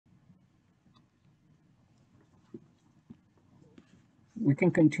We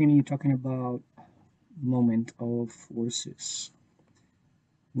can continue talking about moment of forces.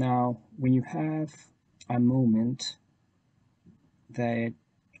 Now, when you have a moment that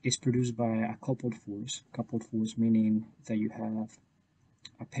is produced by a coupled force meaning that you have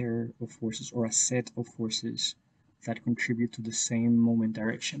a pair of forces or a set of forces that contribute to the same moment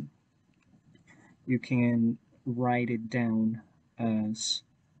direction, you can write it down as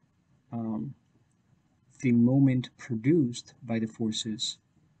um, the moment produced by the forces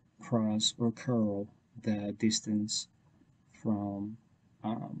cross or curl the distance from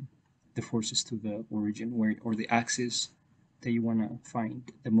um, the forces to the origin where or the axis that you want to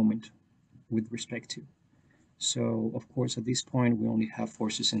find the moment with respect to. So of course at this point we only have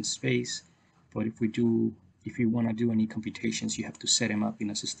forces in space, but if you want to do any computations, you have to set them up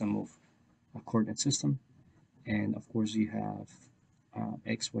in a system of a coordinate system, and of course you have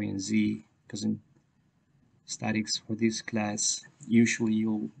x, y, and z, because in statics for this class usually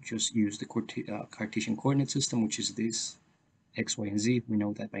you'll just use the Cartesian coordinate system, which is this x, y, and z. We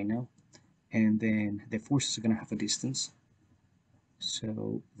know that by now. And then the forces are going to have a distance.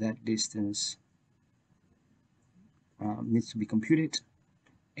 So that distance needs to be computed,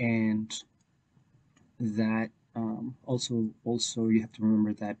 and that also you have to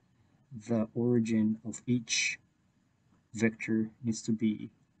remember that the origin of each vector needs to be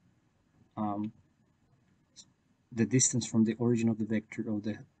um, the distance from the origin of the vector or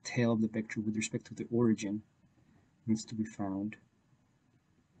the tail of the vector with respect to the origin needs to be found.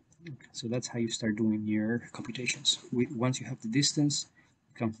 So that's how you start doing your computations. Once you have the distance,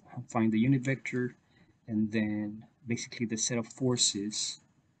 you can find the unit vector, and then basically the set of forces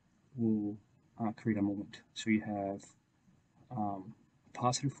will create a moment. So you have a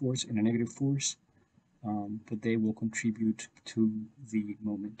positive force and a negative force, but they will contribute to the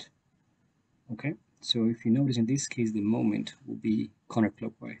moment. Okay, so if you notice in this case, the moment will be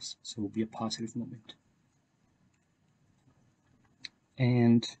counterclockwise, so it will be a positive moment.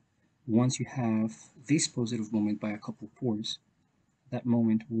 And once you have this positive moment by a coupled force, that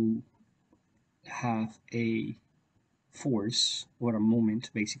moment will have a force, or a moment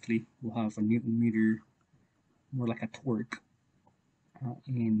basically, will have a Newton meter, more like a torque,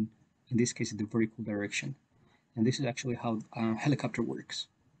 in this case in the vertical direction. And this is actually how a helicopter works.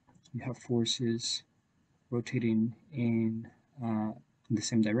 You have forces rotating in the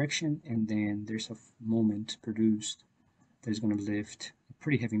same direction, and then there's a moment produced that is going to lift a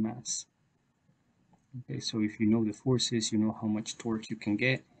pretty heavy mass. Okay, so if you know the forces, you know how much torque you can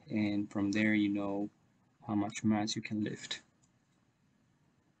get, and from there you know how much mass you can lift.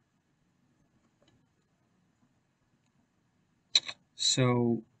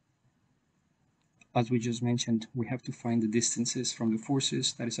 So as we just mentioned, we have to find the distances from the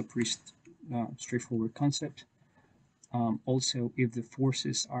forces. That is a pretty straightforward concept. Also, if the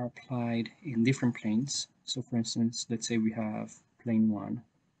forces are applied in different planes, so for instance, let's say we have plane 1,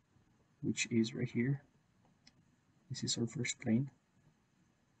 which is right here. This is our first plane.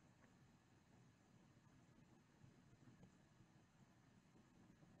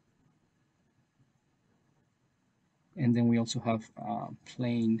 And then we also have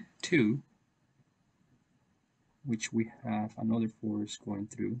plane 2, which we have another force going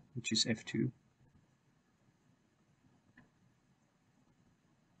through, which is F2.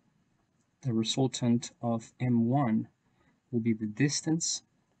 The resultant of M1 will be the distance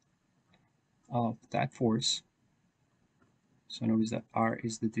of that force. So notice that R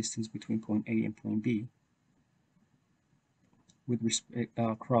is the distance between point A and point B with respect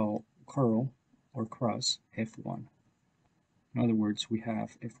curl or cross F1. In other words, we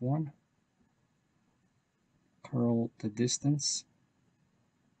have F1 curl the distance,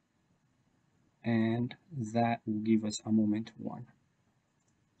 and that will give us a moment 1.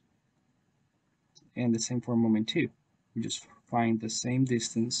 And the same for moment 2. We just find the same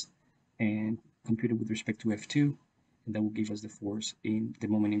distance and compute it with respect to F2, and that will give us the force in the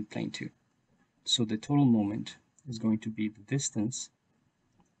moment in plane 2. So the total moment is going to be the distance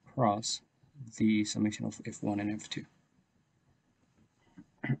cross the summation of F1 and F2.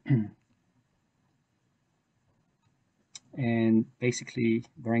 And basically,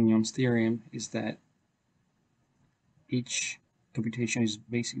 Bragnon's theorem is that each computation is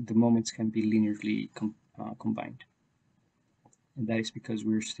basically, the moments can be linearly combined. And that is because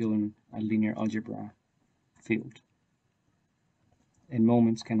we're still in a linear algebra field. And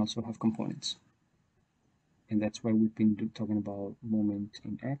moments can also have components. And that's why we've been talking about moment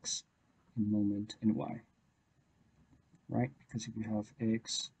in X and moment in Y. Right? Because if you have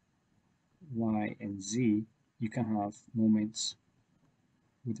X, Y, and Z, you can have moments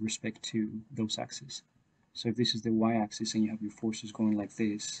with respect to those axes. So if this is the y-axis and you have your forces going like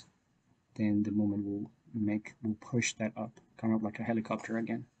this, then the moment will push that up, kind of like a helicopter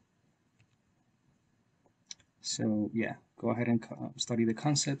again. So yeah, go ahead and study the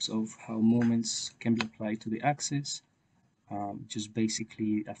concepts of how moments can be applied to the axis. Just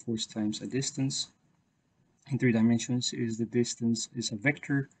basically a force times a distance. In 3 dimensions is the distance is a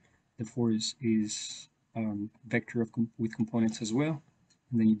vector, the force is vector with components as well,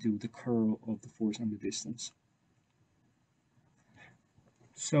 and then you do the curl of the force and the distance.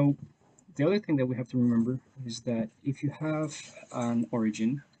 So the other thing that we have to remember is that if you have an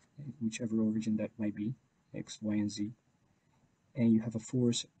origin, whichever origin that might be, x, y, and z, and you have a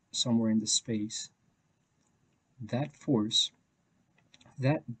force somewhere in the space, that force,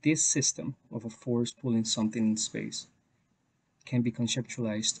 this system of a force pulling something in space can be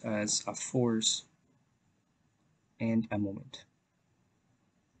conceptualized as a force and a moment.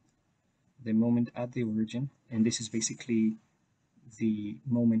 The moment at the origin, and this is basically the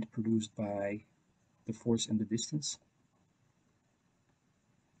moment produced by the force and the distance,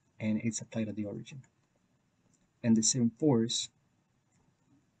 and it's applied at the origin. And the same force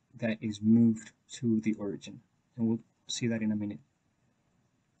that is moved to the origin. And we'll see that in a minute.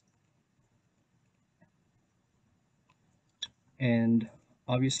 And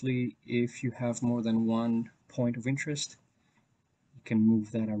obviously, if you have more than one point of interest, you can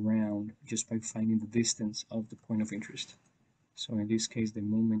move that around just by finding the distance of the point of interest. So in this case, the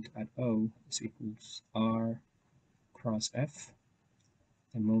moment at O is equals R cross F.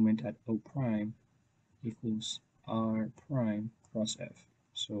 The moment at O prime equals R prime cross F.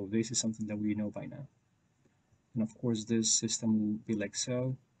 So this is something that we know by now. And of course, this system will be like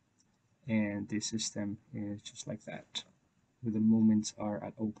so, and this system is just like that, where the moments are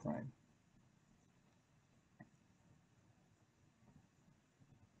at O prime.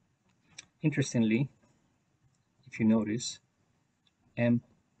 Interestingly, if you notice,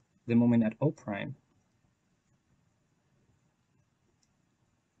 the moment at O prime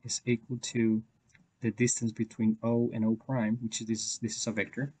is equal to the distance between O and O prime, which is this is a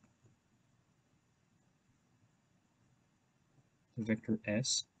vector, the vector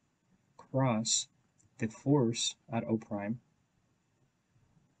S, cross the force at O prime,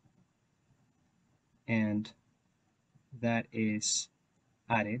 and that is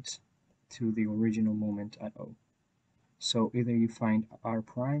added to the original moment at O. So either you find R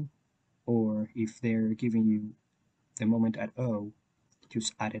prime, or if they're giving you the moment at O,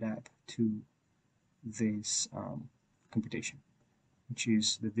 just add it up to this computation, which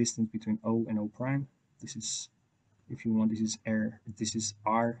is the distance between O and O prime. This is, if you want, this is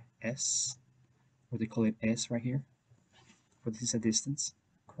RS, or they call it S right here, but this is a distance,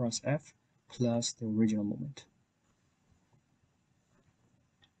 cross F, plus the original moment.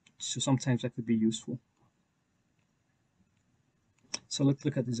 So sometimes that could be useful. So let's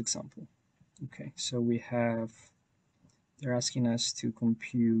look at this example. Okay, so they're asking us to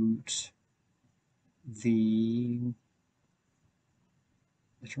compute determine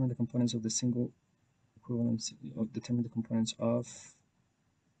the components of the single equivalence, or determine the components of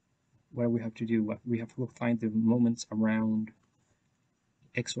what we have to do. We have to find the moments around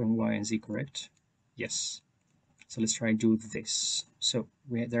x, y, and z, correct? Yes. So let's try and do this. So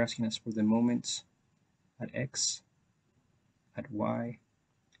they're asking us for the moments at x, at y,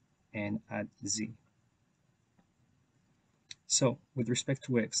 and at z. So with respect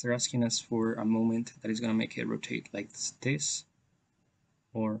to x, they're asking us for a moment that is going to make it rotate like this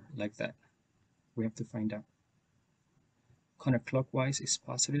or like that. We have to find out. Counterclockwise is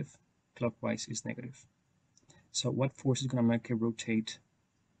positive, clockwise is negative. So what force is going to make it rotate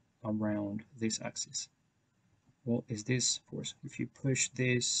around this axis? Well, is this force. If you push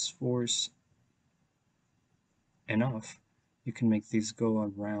this force enough, you can make this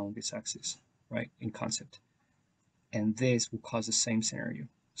go around this axis, right, in concept. And this will cause the same scenario.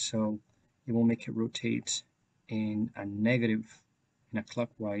 So it will make it rotate in a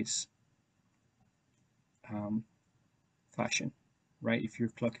clockwise fashion, right? If your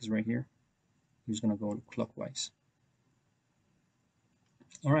clock is right here, you're just going to go clockwise.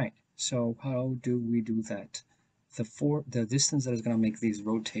 All right, so how do we do that? The distance that is going to make these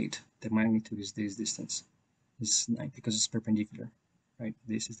rotate, the magnitude is this distance. It's 9 because it's perpendicular, right?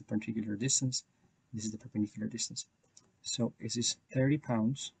 This is the perpendicular distance. This is the perpendicular distance. So is this 30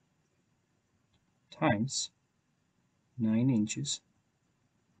 pounds times 9 inches?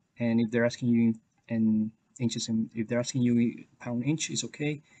 And if they're asking you in inches, and if they're asking you pound inch, is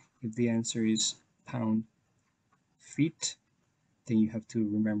okay. If the answer is pound feet, then you have to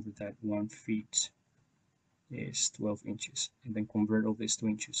remember that 1 feet is 12 inches, and then convert all this to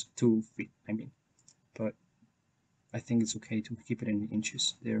inches, 2 feet, I mean. but I think it's okay to keep it in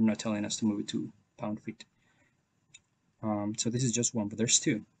inches. They're not telling us to move it to pound-feet. So this is just one, but there's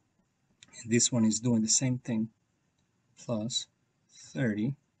two. And this one is doing the same thing, plus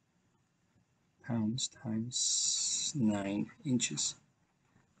 30 pounds times 9 inches.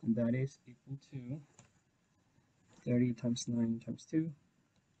 And that is equal to 30 times 9 times 2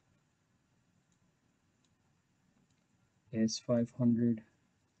 is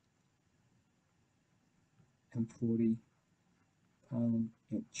 540 pound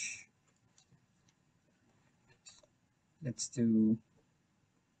inch. Let's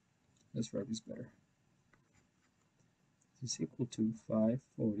write this better. This is equal to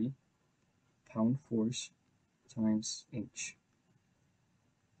 540 pound force times inch.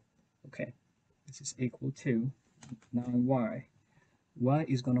 Okay, this is equal to, now y. Y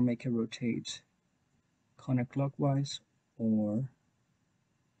is going to make it rotate counterclockwise or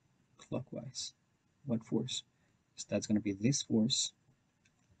clockwise. What force? So that's going to be this force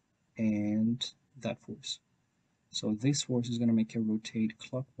and that force. So this force is going to make it rotate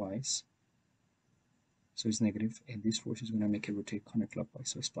clockwise, so it's negative, and this force is going to make it rotate counterclockwise,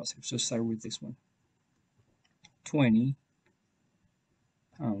 so it's positive. So start with this one. 20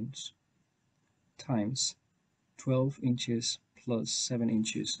 pounds times 12 inches plus 7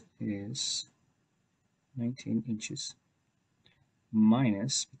 inches is 19 inches,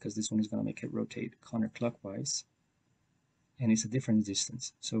 minus, because this one is going to make it rotate counterclockwise, and it's a different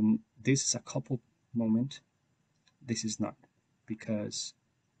distance. So this is a coupled moment, this is not, because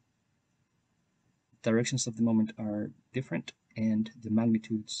directions of the moment are different and the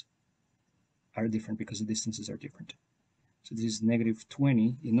magnitudes are different because the distances are different. So this is negative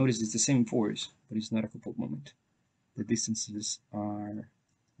 20. You notice it's the same force, but it's not a coupled moment. The distances are,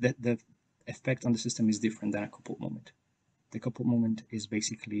 the effect on the system is different than a coupled moment. The coupled moment is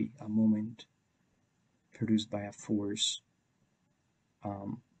basically a moment produced by a force,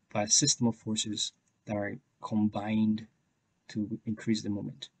 by a system of forces that are combined to increase the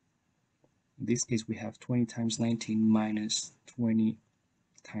moment. In this case, we have 20 times 19 minus 20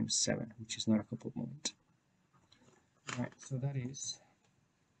 times 7, which is not a coupled moment. All right, so that is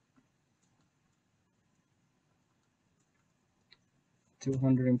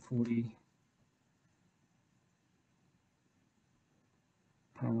 240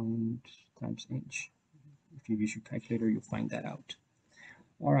 pound times inch. If you use your calculator, you'll find that out.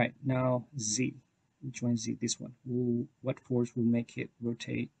 All right, now Z. Which one is Z? This one. What force will make it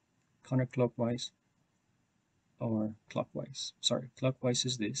rotate counterclockwise or clockwise? Sorry, clockwise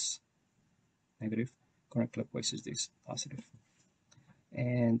is this, negative. Counterclockwise is this, positive.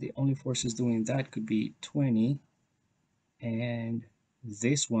 And the only forces doing that could be 20, and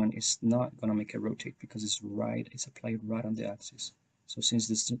this one is not going to make it rotate because it's applied right on the axis. So since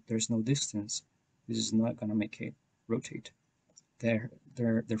there's no distance, this is not going to make it rotate.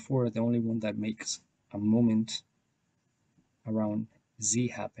 Therefore, the only one that makes a moment around Z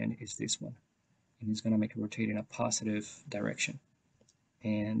happen is this one, and it's going to make it rotate in a positive direction,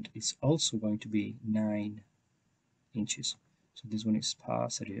 and it's also going to be 9 inches. So this one is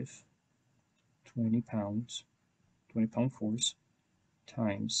positive 20 pound force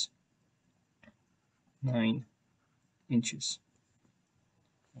times 9 inches.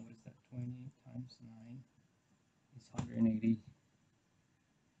 And what is that? 20 times 9 is 180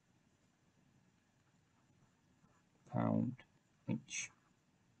 pound inch.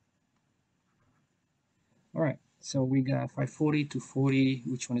 All right, so we got 540 to 40.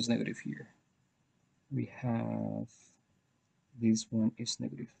 Which one is negative here? We have this one is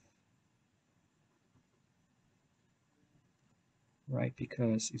negative, right?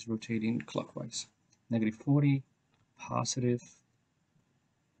 Because it's rotating clockwise. Negative 40, positive,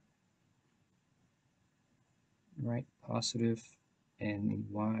 right? Positive, and in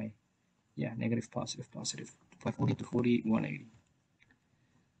Y, yeah, negative, positive, positive. 540 to 40, 180.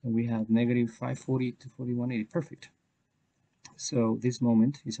 And we have negative 540 to 40, 180. Perfect. So this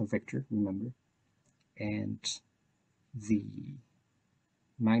moment is a vector, remember, and the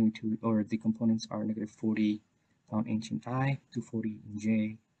magnitude or the components are negative 40 pound inch in I, 240 in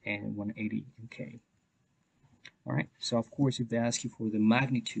J, and 180 in K. All right, so of course, if they ask you for the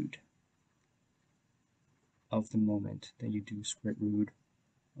magnitude of the moment, then you do square root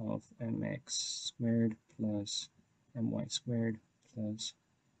of mx squared plus my squared plus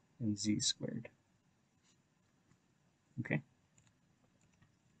mz squared. Okay,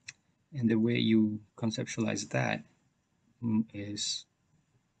 and the way you conceptualize that is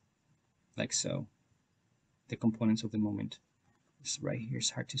like so. The components of the moment is right here.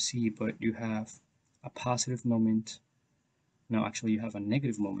 It's hard to see, but you have a positive moment. No, actually, you have a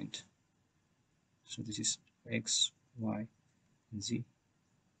negative moment So this is x, y, and z.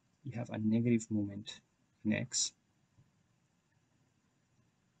 You have a negative moment in x.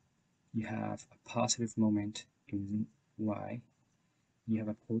 You have a positive moment in y. You have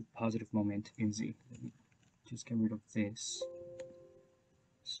a positive moment in z. Let me just get rid of this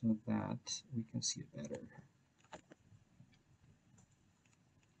so that we can see it better.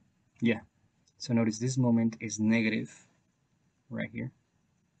 Yeah, so notice this moment is negative right here,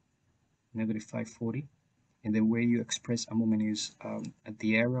 negative 540. And the way you express a moment is at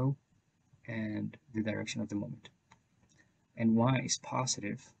the arrow and the direction of the moment. And y is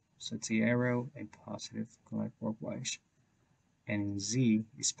positive, so it's the arrow and positive counterclockwise. And z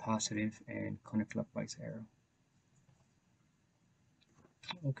is positive and counterclockwise arrow.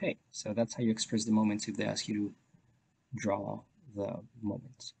 Okay, so that's how you express the moments if they ask you to draw the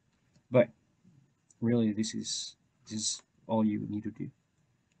moments. But really, this is all you need to do.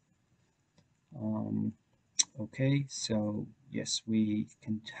 Okay, so yes, we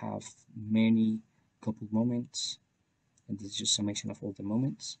can have many coupled moments, and this is just summation of all the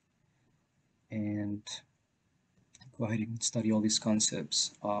moments. And go ahead and study all these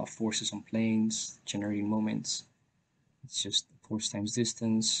concepts, forces on planes, generating moments. It's just force times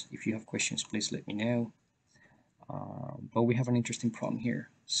distance. If you have questions, please let me know. But we have an interesting problem here.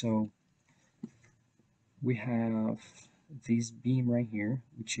 So we have this beam right here,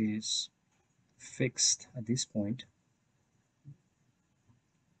 which is fixed at this point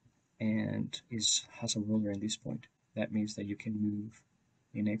and has a roller in this point. That means that you can move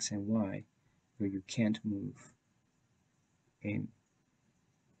in x and y, but you can't move in,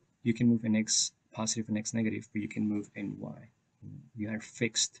 you can move in x positive and x negative, but you can move in y. You are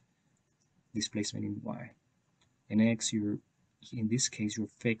fixed displacement in y. In x, in this case, you're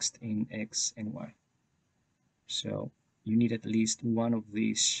fixed in x and y. So you need at least one of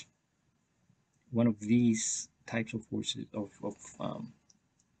these types of forces of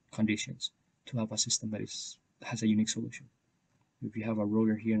conditions to have a system that has a unique solution. If you have a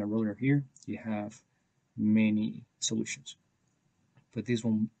roller here and a roller here, you have many solutions. But this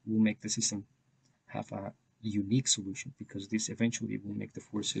one will make the system have a unique solution because this eventually will make the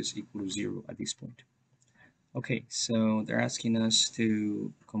forces equal to 0 at this point. Okay, so they're asking us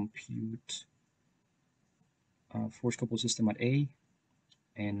to compute a force coupled system at A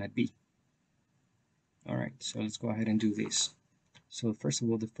and at B. All right, so let's go ahead and do this. So first of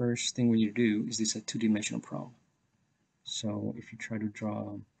all, the first thing we need to do is this a two-dimensional problem. So if you try to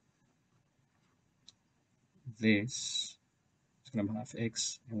draw this, it's going to have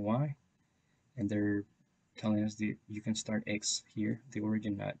x and y, and they're telling us that you can start x here, the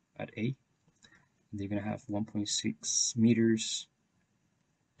origin at A. They're going to have 1.6 meters,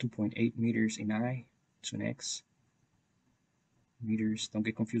 2.8 meters in I, so in x. Meters, don't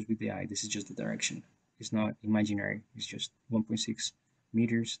get confused with the I, this is just the direction. It's not imaginary, it's just 1.6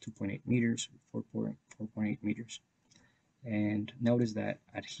 meters, 2.8 meters, 4.8 meters. And notice that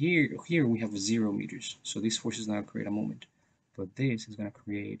at here we have 0 meters, so this force is not going to create a moment, but this is going to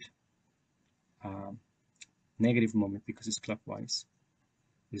create negative moment because it's clockwise.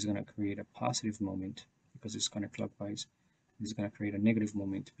 This is going to create a positive moment because it's counterclockwise. This is going to create a negative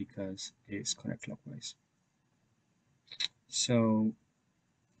moment because it's counterclockwise. So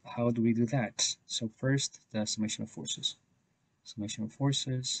how do we do that? So first, the summation of forces. Summation of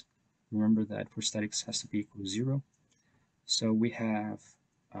forces, remember that for statics has to be equal to 0. So we have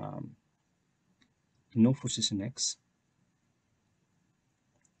no forces in x,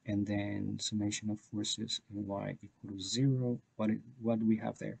 and then summation of forces in y equal to 0. What do we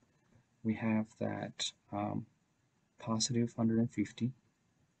have there? We have that positive 150,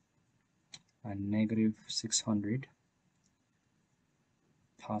 a negative 600,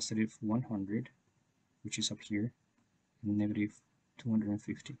 positive 100, which is up here, and negative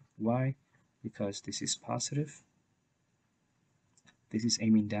 250. Why? Because this is positive, this is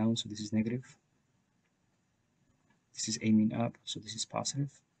aiming down, so this is negative. This is aiming up, so this is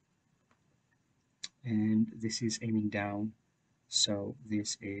positive. And this is aiming down, so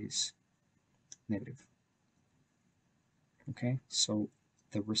this is negative. Okay, so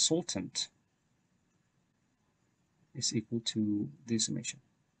the resultant is equal to this summation.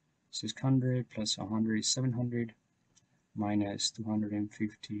 600 plus 100 is 700, minus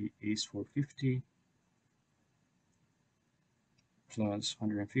 250 is 450, plus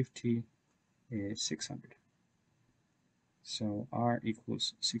 150 is 600. So R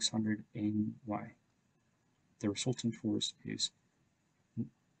equals 600 in Y. The resultant force is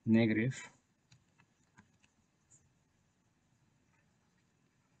negative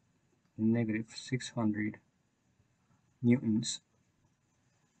 600 newtons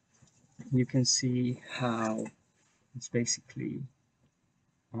you can see how it's basically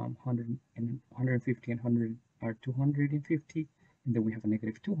 100 and 150 and 100 are 250, and then we have a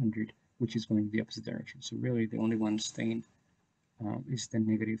negative 200, which is going the opposite direction. So really the only one staying is the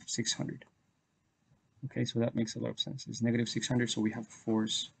negative 600. Okay, so that makes a lot of sense. It's negative 600, so we have a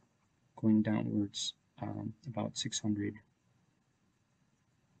force going downwards about 600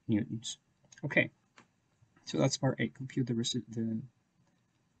 newtons. Okay, so that's part A. Compute the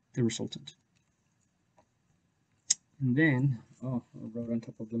resultant. And then, oh, I wrote on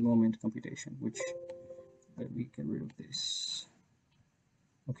top of the moment computation, which, let me get rid of this.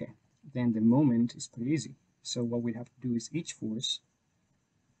 Okay, then the moment is pretty easy. So what we have to do is each force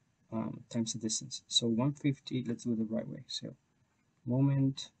times the distance. So 150, let's do it the right way. So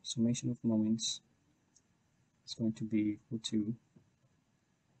moment, summation of moments is going to be equal to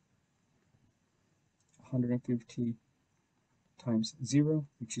 150 times 0,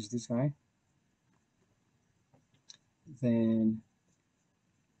 which is this guy. Then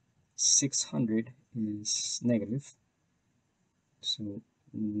 600 is negative. So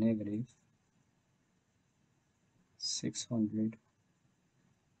negative 600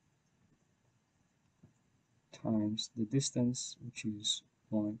 times the distance, which is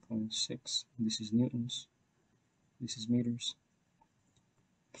 1.6. This is newtons. This is meters.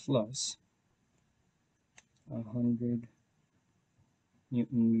 Plus 100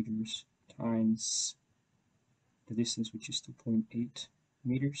 Newton meters times the distance, which is 2.8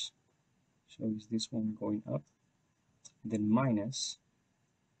 meters. So is this one going up? Then minus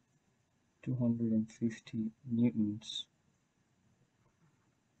 250 newtons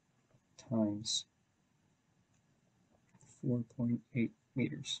times 4.8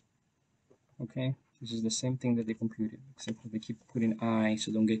 meters. Okay, this is the same thing that they computed, except for they keep putting I,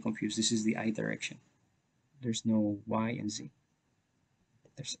 so don't get confused. This is the I direction. There's no Y and Z.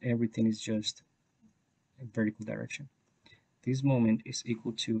 Everything is just a vertical direction. This moment is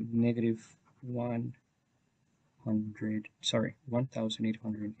equal to negative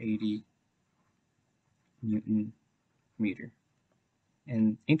 1,880 Newton meter.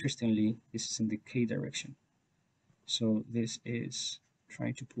 And interestingly, this is in the K direction. So this is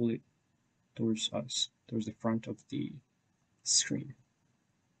trying to pull it towards us, towards the front of the screen.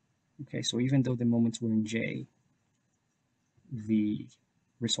 Okay, so even though the moments were in J, even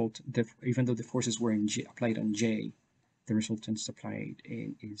though the forces were in J, applied on J, the resultant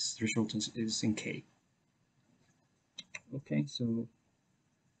is in K. Okay, so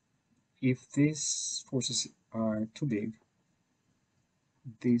if these forces are too big,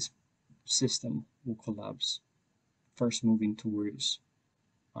 this system will collapse, first moving towards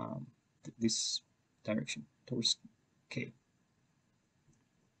this direction, towards K.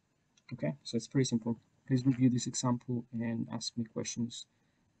 Okay, so it's pretty simple. Please review this example and ask me questions,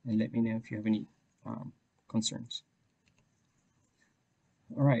 and let me know if you have any concerns.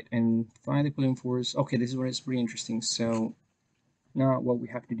 All right, and find the equilibrium force. Okay, this is where it's pretty interesting. So now what we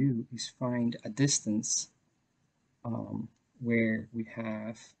have to do is find a distance where we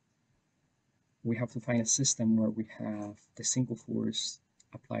have to find a system where we have the single force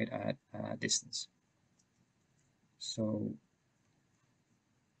applied at a distance. So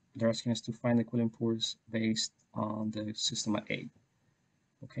they're asking us to find the equilibrium force based on the system at A.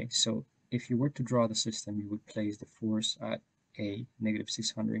 Okay, so if you were to draw the system, you would place the force at A, negative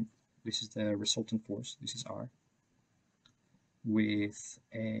 600. This is the resultant force, this is R, with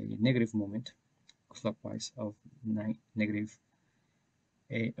a negative moment clockwise of negative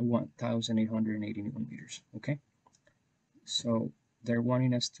 1,880 Newton meters. Okay, so they're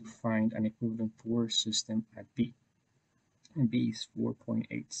wanting us to find an equivalent force system at B, and B is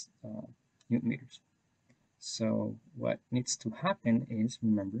 4.8 Newton meters. So what needs to happen is,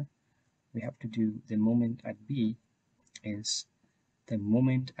 remember, we have to do the moment at B is the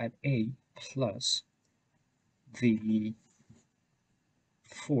moment at A plus the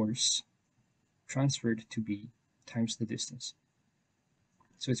force transferred to B times the distance.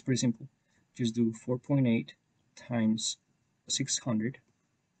 So it's pretty simple. Just do 4.8 times 600,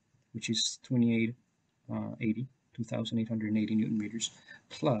 which is 2,880 Newton meters,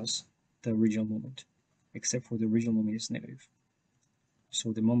 plus the original moment, except for the original moment is negative.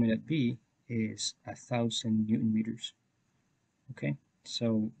 So the moment at B is 1,000 Newton meters. Okay,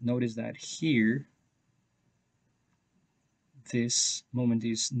 so notice that here, this moment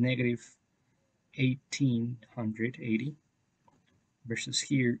is negative 1,880 versus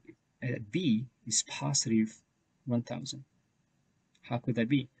here at B is positive 1,000. How could that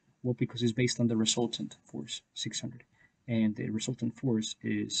be? Well, because it's based on the resultant force, 600. And the resultant force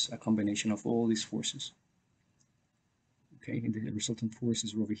is a combination of all these forces. Okay, and the resultant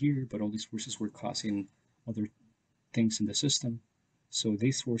forces were over here, but all these forces were causing other things in the system. So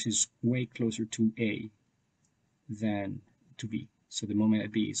this force is way closer to A than to B. So the moment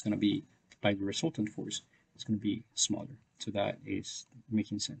at B is going to be, by the resultant force, it's going to be smaller. So that is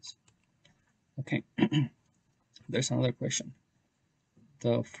making sense. Okay, there's another question.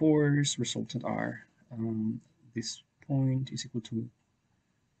 The force resultant are this point is equal to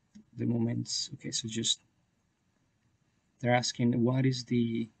the moments. Okay, so just they're asking what is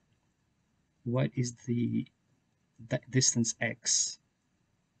the distance x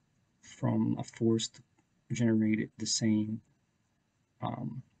from a force generated the same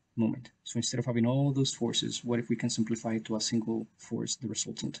moment. So instead of having all those forces, what if we can simplify it to a single force, the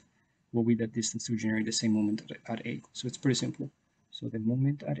resultant? What will be that distance to generate the same moment at A? So it's pretty simple. So the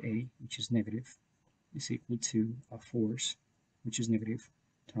moment at A, which is negative, is equal to a force, which is negative,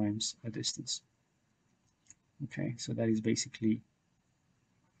 times a distance. Okay, so that is basically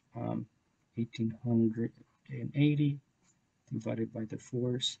 1880 divided by the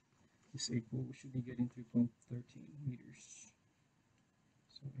force is equal, we should be getting 3.13 meters.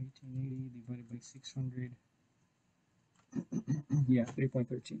 So 1880 divided by 600, yeah,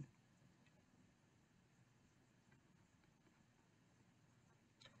 3.13.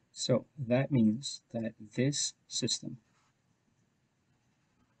 So that means that this system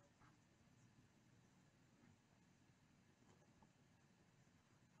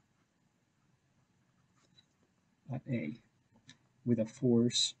at A with a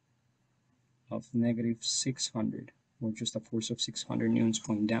force of negative 600, or just a force of 600 newtons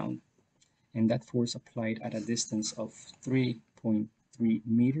going down, and that force applied at a distance of 3.3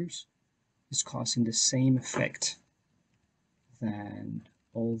 meters is causing the same effect than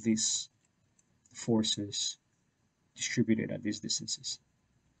all these forces distributed at these distances.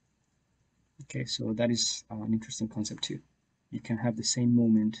 Okay, so that is an interesting concept too. You can have the same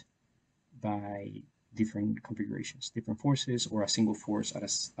moment by different configurations, different forces, or a single force at a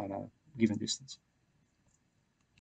given distance.